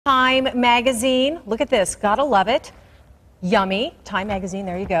Time magazine. Look at this. Gotta love it. Yummy. Time magazine.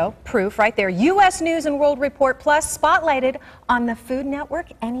 There you go. Proof right there. U.S. News and World Report Plus spotlighted on the Food Network.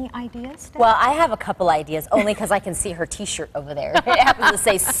 Any ideas, Steph? Well, I have a couple ideas, only because I can see her T-shirt over there. It happens to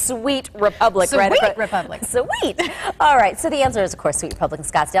say Sweet Republic. Sweet right Republic. Sweet. All right, so the answer is, of course, Sweet Republic in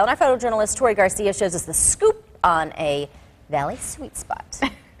Scottsdale. And our photojournalist, Tori Garcia, shows us the scoop on a Valley sweet spot.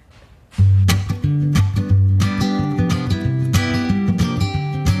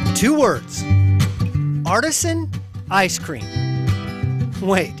 2 words. Artisan ice cream.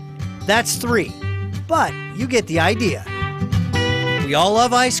 Wait, that's 3. But you get the idea. We all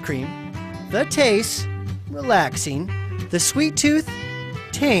love ice cream. The taste, relaxing. The sweet tooth,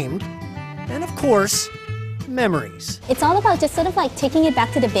 tamed. And of course, memories. It's all about just sort of like taking it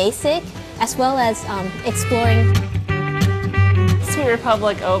back to the basic, as well as exploring. Sweet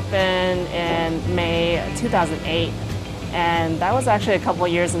Republic opened in May 2008. And that was actually a couple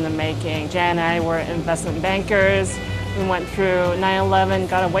of years in the making. Jan and I were investment bankers. We went through 9/11,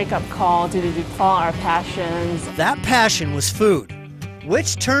 got a wake-up call to follow our passions. That passion was food,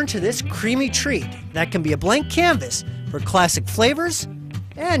 which turned to this creamy treat that can be a blank canvas for classic flavors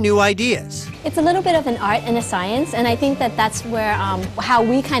and new ideas. It's a little bit of an art and a science, and I think that that's where how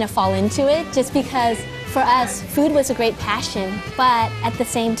we kind of fall into it, just because for us, food was a great passion, but at the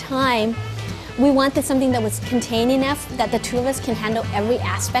same time, we wanted something that was contained enough that the two of us can handle every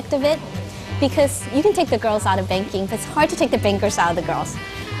aspect of it, because you can take the girls out of banking, but it's hard to take the bankers out of the girls.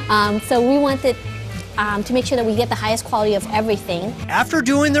 So we wanted to make sure that we get the highest quality of everything. After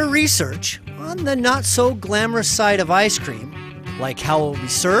doing their research on the not so glamorous side of ice cream, like how it will be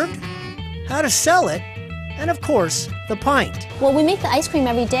served, how to sell it, and of course, the pint. Well, we make the ice cream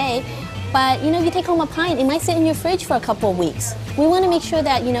every day, but you know, you take home a pint, it might sit in your fridge for a couple of weeks. We want to make sure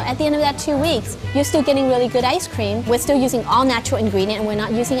that, you know, at the end of that 2 weeks, you're still getting really good ice cream. We're still using all natural ingredient, and we're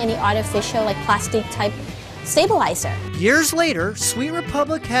not using any artificial, like plastic type stabilizer. Years later, Sweet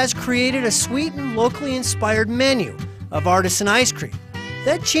Republic has created a sweet and locally inspired menu of artisan ice cream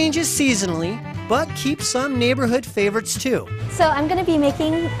that changes seasonally, but keeps some neighborhood favorites too. So I'm going to be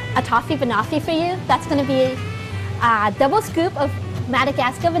making a toffee banoffee for you. That's going to be a double scoop of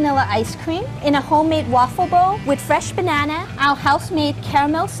Madagascar vanilla ice cream in a homemade waffle bowl with fresh banana, our house-made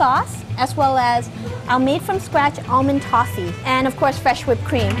caramel sauce, as well as our made-from-scratch almond toffee, and of course fresh whipped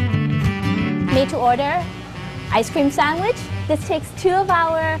cream. Made-to-order ice cream sandwich. This takes 2 of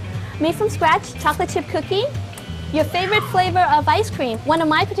our made-from-scratch chocolate chip cookie. Your favorite flavor of ice cream. One of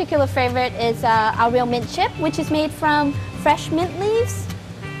my particular favorite is our real mint chip, which is made from fresh mint leaves.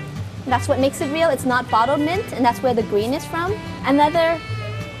 That's what makes it real. It's not bottled mint, and that's where the green is from. Another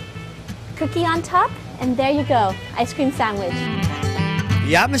cookie on top, and there you go, ice cream sandwich.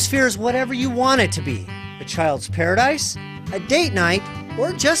 The atmosphere is whatever you want it to be. A child's paradise, a date night,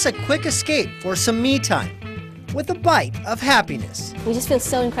 or just a quick escape for some me time with a bite of happiness. We just feel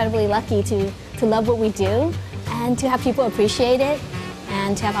so incredibly lucky to love what we do, and to have people appreciate it,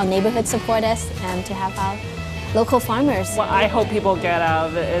 and to have our neighborhood support us, and to have our local farmers. What I hope people get out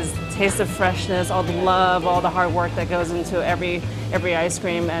of it is the taste of freshness, all the love, all the hard work that goes into every ice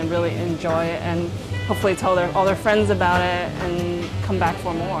cream, and really enjoy it, and hopefully tell all their friends about it and come back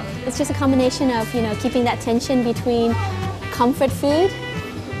for more. It's just a combination of, you know, keeping that tension between comfort food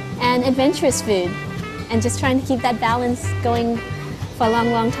and adventurous food, and just trying to keep that balance going for a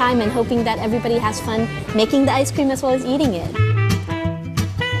long, long time, and hoping that everybody has fun making the ice cream as well as eating it.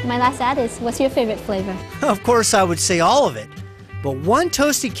 My last ad is, what's your favorite flavor? Of course, I would say all of it, but one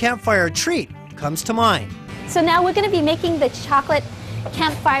toasty campfire treat comes to mind. So now we're going to be making the chocolate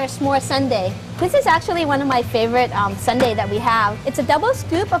campfire s'more sundae. This is actually one of my favorite sundae that we have. It's a double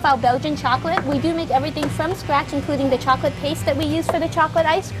scoop of our Belgian chocolate. We do make everything from scratch, including the chocolate paste that we use for the chocolate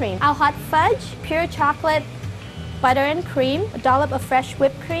ice cream. Our hot fudge, pure chocolate, butter and cream, a dollop of fresh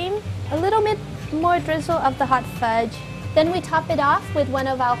whipped cream, a little bit more drizzle of the hot fudge. Then we top it off with one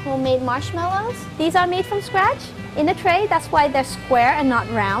of our homemade marshmallows. These are made from scratch in a tray, that's why they're square and not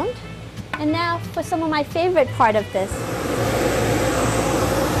round. And now for some of my favorite part of this.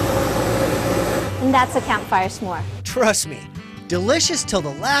 And that's a campfire s'more. Trust me, delicious till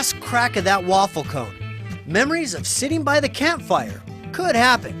the last crack of that waffle cone. Memories of sitting by the campfire could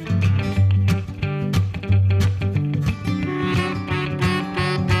happen.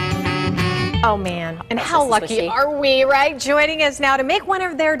 Oh man, and how lucky are we, right? Joining us now to make one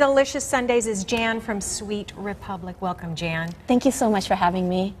of their delicious sundaes is Jan from Sweet Republic. Welcome, Jan. Thank you so much for having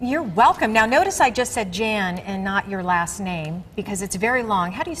me. You're welcome. Now notice I just said Jan and not your last name, because it's very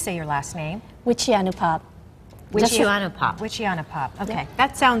long. How do you say your last name? Wichianupap. Wicciano Pop. Wicciano Pop. Okay,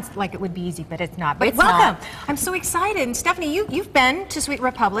 that sounds like it would be easy, but it's not. But It's welcome. not. I'm so excited. And Stephanie, you've been to Sweet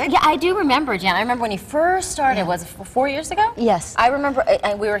Republic. Yeah, I do remember, Jan. I remember when you first started. Was it 4 years ago? Yes. I remember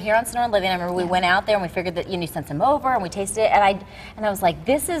we were here on Sonora Living. I remember we went out there and we figured that you sent some over and we tasted it, and I was like,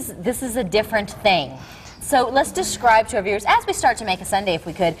 this is a different thing. So let's describe to our viewers, as we start to make a sundae, if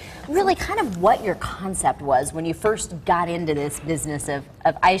we could, really kind of what your concept was when you first got into this business of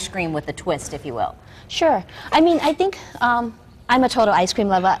ice cream with a twist, if you will. Sure. I mean, I think I'm a total ice cream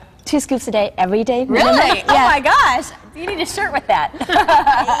lover. 2 scoops a day, every day. Really? Yeah. Oh my gosh! You need a shirt with that.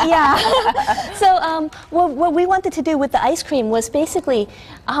 Yeah. So what we wanted to do with the ice cream was basically,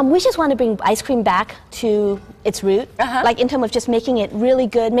 we just want to bring ice cream back to its root, like in terms of just making it really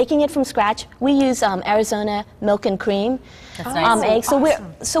good, making it from scratch. We use Arizona milk and cream, That's nice.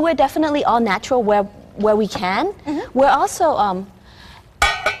 eggs. So we're definitely all natural where we can. We're also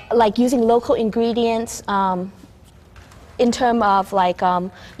like using local ingredients. In terms of like,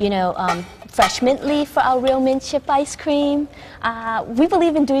 fresh mint leaf for our real mint chip ice cream. We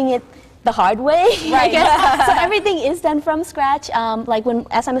believe in doing it the hard way. Right. So everything is done from scratch. Like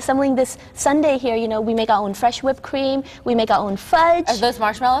as I'm assembling this sundae here, we make our own fresh whipped cream. We make our own fudge. Are those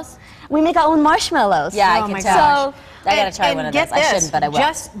marshmallows? We make our own marshmallows. Yeah, I Oh can my tell. gosh. I gotta try one of those. I shouldn't, but I will.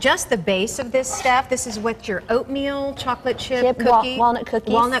 Just the base of this stuff. This is what your oatmeal chocolate chip Chip, cookie, walnut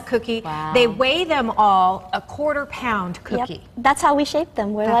cookies. Walnut cookie. Wow. They weigh them all a 1/4 pound cookie. Yep. That's how we shape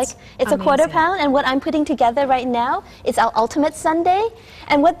them. We're That's like, it's a 1/4 amazing. pound, and what I'm putting together right now is our ultimate sundae.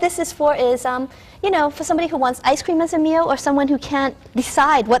 And what this is for is, for somebody who wants ice cream as a meal or someone who can't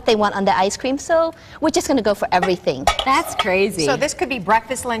decide what they want on their ice cream. So we're just going to go for everything. That's crazy. So this could be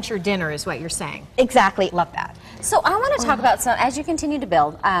breakfast, lunch, or dinner, is what you're saying. Exactly. Love that. So I want to talk about some, as you continue to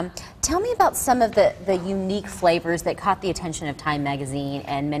build, tell me about some of the unique flavors that caught the attention of Time Magazine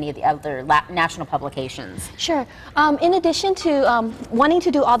and many of the other national publications. Sure. In addition to wanting to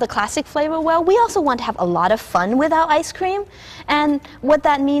do all the classic flavor well, we also want to have a lot of fun with our ice cream. And what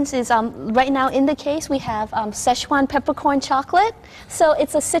that means is right now in the case we have Szechuan peppercorn chocolate. So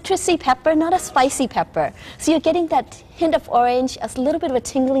it's a citrusy pepper, not a spicy pepper. So you're getting that hint of orange, a little bit of a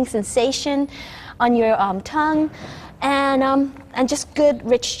tingling sensation on your tongue, and just good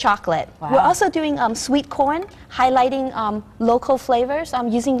rich chocolate. Wow. We're also doing sweet corn, highlighting local flavors,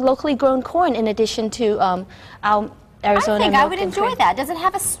 using locally grown corn in addition to our Arizona I think milk I would and enjoy cream. that. Does it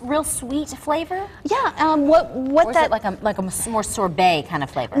have a real sweet flavor? Yeah. Or is it like a more sorbet kind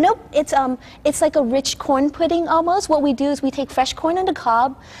of flavor? Nope, it's like a rich corn pudding almost. What we do is we take fresh corn on the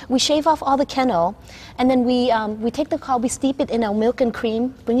cob, we shave off all the kernel, and then we take the cob, we steep it in our milk and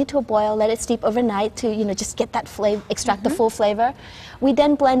cream, bring it to a boil, let it steep overnight to just get that flavor, extract the full flavor. We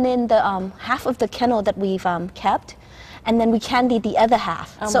then blend in the half of the kernel that we've kept, and then we candy the other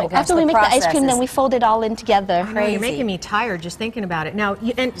half. Oh So my gosh, after we the make the ice process cream, is- then we fold it all in together. I know, you're making me tired just thinking about it. Now,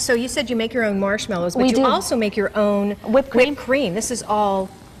 so you said you make your own marshmallows, but We you do. also make your own Whipped cream. This is all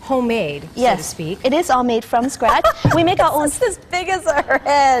homemade, Yes, so to speak. it is all made from scratch. We make our own. It's as big as her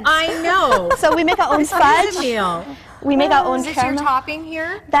head. I know. So we make our own Here's a fudge. meal. We make our own Is this your caramel. topping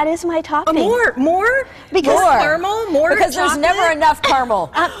here? That is my Oh, topping. more? Because- more caramel, more Because there's chocolate? never enough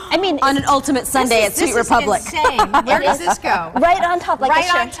caramel I mean, on an ultimate Sunday at This Sweet Republic. Is insane. Where does this go? right on top, like a Right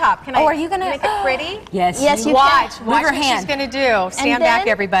shirt. on top. Can Oh, I are you gonna- make it pretty? Yes, Yes, you Watch. can. Watch your what she's hand. going to do. Stand back, then-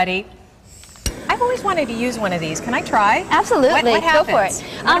 everybody. I've always wanted to use one of these. Can I try? Absolutely. What Go for happens? it.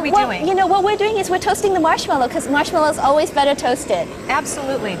 What are we well, doing? You know, what we're doing is we're toasting the marshmallow because marshmallow is always better toasted.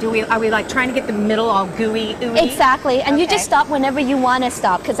 Absolutely. Are we like trying to get the middle all gooey, ooey? Exactly. And you Okay. just stop whenever you want to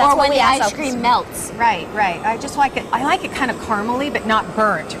stop because that's or what when we the ask ice our cream melts. Right. I just like it. I like it kind of caramely, but not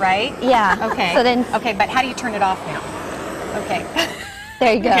burnt, right? Yeah. Okay. So then- Okay, but how do you turn it off now? Okay.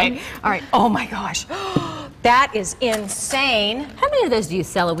 There you go. Okay. All right. Oh my gosh. That is insane. How many of those do you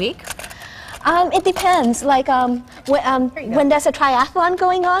sell a week? It depends. Like you go. when there's a triathlon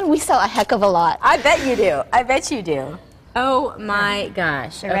going on, we sell a heck of a lot. I bet you do. I bet you do. Oh my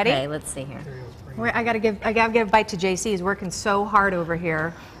gosh. You ready? Okay, let's see here. I gotta give a bite to JC. He's working so hard over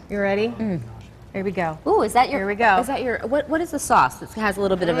here. You ready? Here we go. Ooh, is that your? Here we go. Is that your? What is the sauce? It has a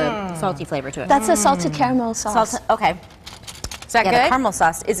little bit of a salty flavor to it. That's a salted caramel sauce. Okay. Is that Yeah, good? the caramel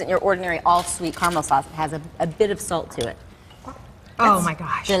sauce isn't your ordinary all-sweet caramel sauce. It has a bit of salt to it. Oh my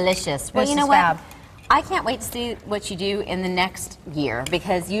gosh. Delicious. Well, This you know is what? fab. I can't wait to see what you do in the next year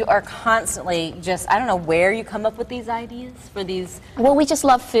because you are constantly just, I don't know where you come up with these ideas for these. Well, we just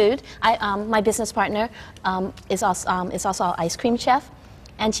love food. My business partner is also our ice cream chef,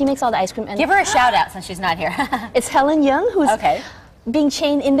 and she makes all the ice cream. And Give her a shout out since she's not here. it's Helen Young, who's Okay. being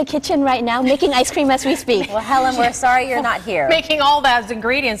chained in the kitchen right now, making ice cream as we speak. Well, Helen, we're sorry you're not here. Making all those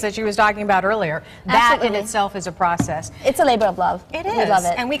ingredients that she was talking about earlier. That in Absolutely. itself is a process. It's a labor of love. It is. We love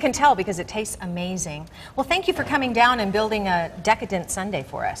it. And we can tell because it tastes amazing. Well, thank you for coming down and building a decadent sundae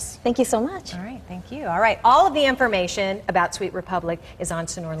for us. Thank you so much. All right, thank you. All right, all of the information about Sweet Republic is on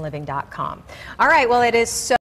SonoranLiving.com. All right, well, it is so